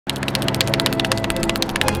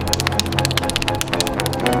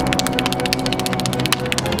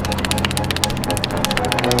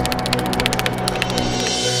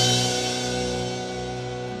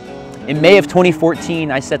In May of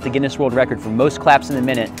 2014, I set the Guinness World Record for most claps in a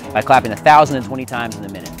minute by clapping 1,020 times in a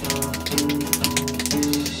minute.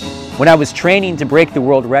 When I was training to break the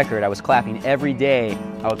world record, I was clapping every day.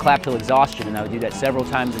 I would clap till exhaustion, and I would do that several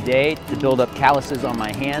times a day to build up calluses on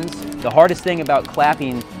my hands. The hardest thing about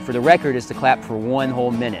clapping for the record is to clap for 1 whole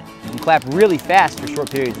minute. You can clap really fast for short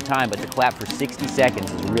periods of time, but to clap for 60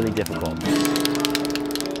 seconds is really difficult.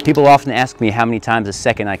 People often ask me how many times a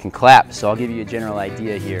second I can clap, so I'll give you a general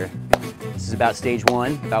idea here. This is about stage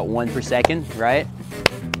 1, about 1 per second, right?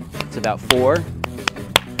 It's about 4,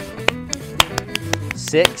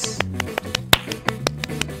 6,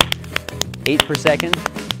 8 per second,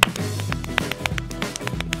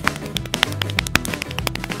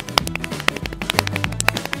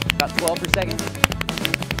 about 12 per second,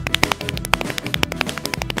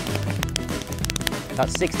 about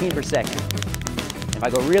 16 per second. If I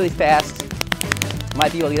go really fast, I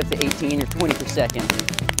might be able to get up to 18 or 20 per second.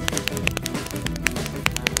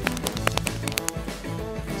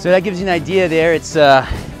 So that gives you an idea there. It's the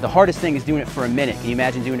hardest thing is doing it for a minute. Can you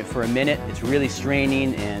imagine doing it for a minute? It's really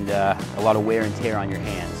straining and a lot of wear and tear on your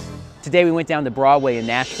hands. Today we went down to Broadway in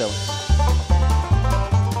Nashville.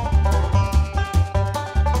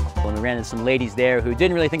 And we ran into some ladies there who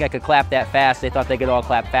didn't really think I could clap that fast. They thought they could all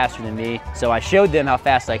clap faster than me. So I showed them how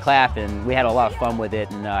fast I clap, and we had a lot of fun with it,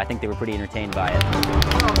 and I think they were pretty entertained by it.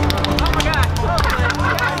 Oh my God.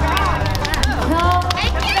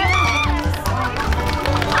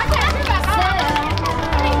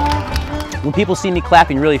 When people see me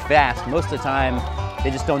clapping really fast, most of the time they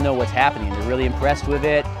just don't know what's happening. They're really impressed with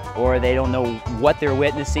it, or they don't know what they're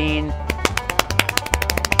witnessing. What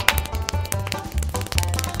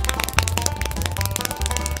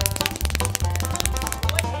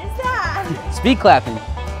is that? Speed clapping.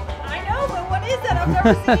 I know, but what is that? I've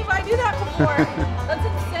never seen anybody do that before. That's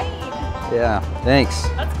insane. Yeah, thanks.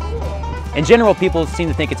 That's cool. In general, people seem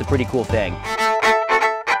to think it's a pretty cool thing.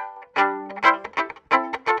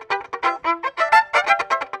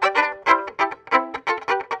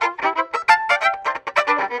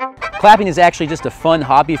 Clapping is actually just a fun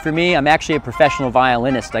hobby for me. I'm actually a professional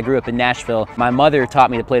violinist. I grew up in Nashville. My mother taught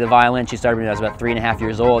me to play the violin. She started when I was about 3.5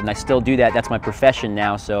 years old, and I still do that. That's my profession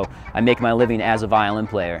now, so I make my living as a violin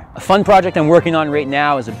player. A fun project I'm working on right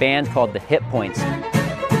now is a band called the Hit Points.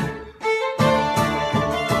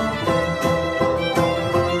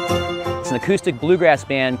 It's an acoustic bluegrass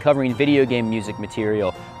band covering video game music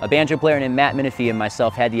material. A banjo player named Matt Menifee and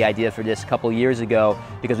myself had the idea for this a couple years ago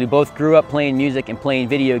because we both grew up playing music and playing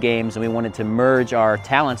video games, and we wanted to merge our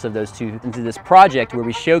talents of those two into this project where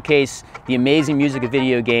we showcase the amazing music of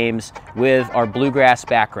video games with our bluegrass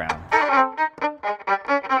background.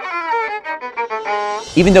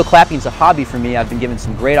 Even though clapping is a hobby for me, I've been given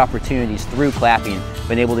some great opportunities through clapping.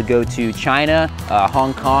 Been able to go to China,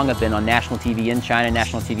 Hong Kong. I've been on national TV in China,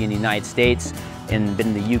 national TV in the United States, and been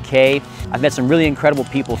in the UK. I've met some really incredible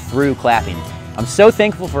people through clapping. I'm so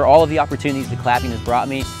thankful for all of the opportunities that clapping has brought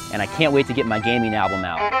me, and I can't wait to get my gaming album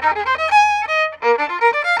out.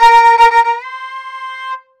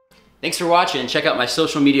 Thanks for watching. Check out my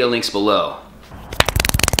social media links below.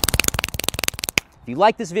 If you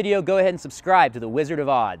like this video, go ahead and subscribe to The Wizard of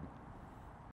Odd.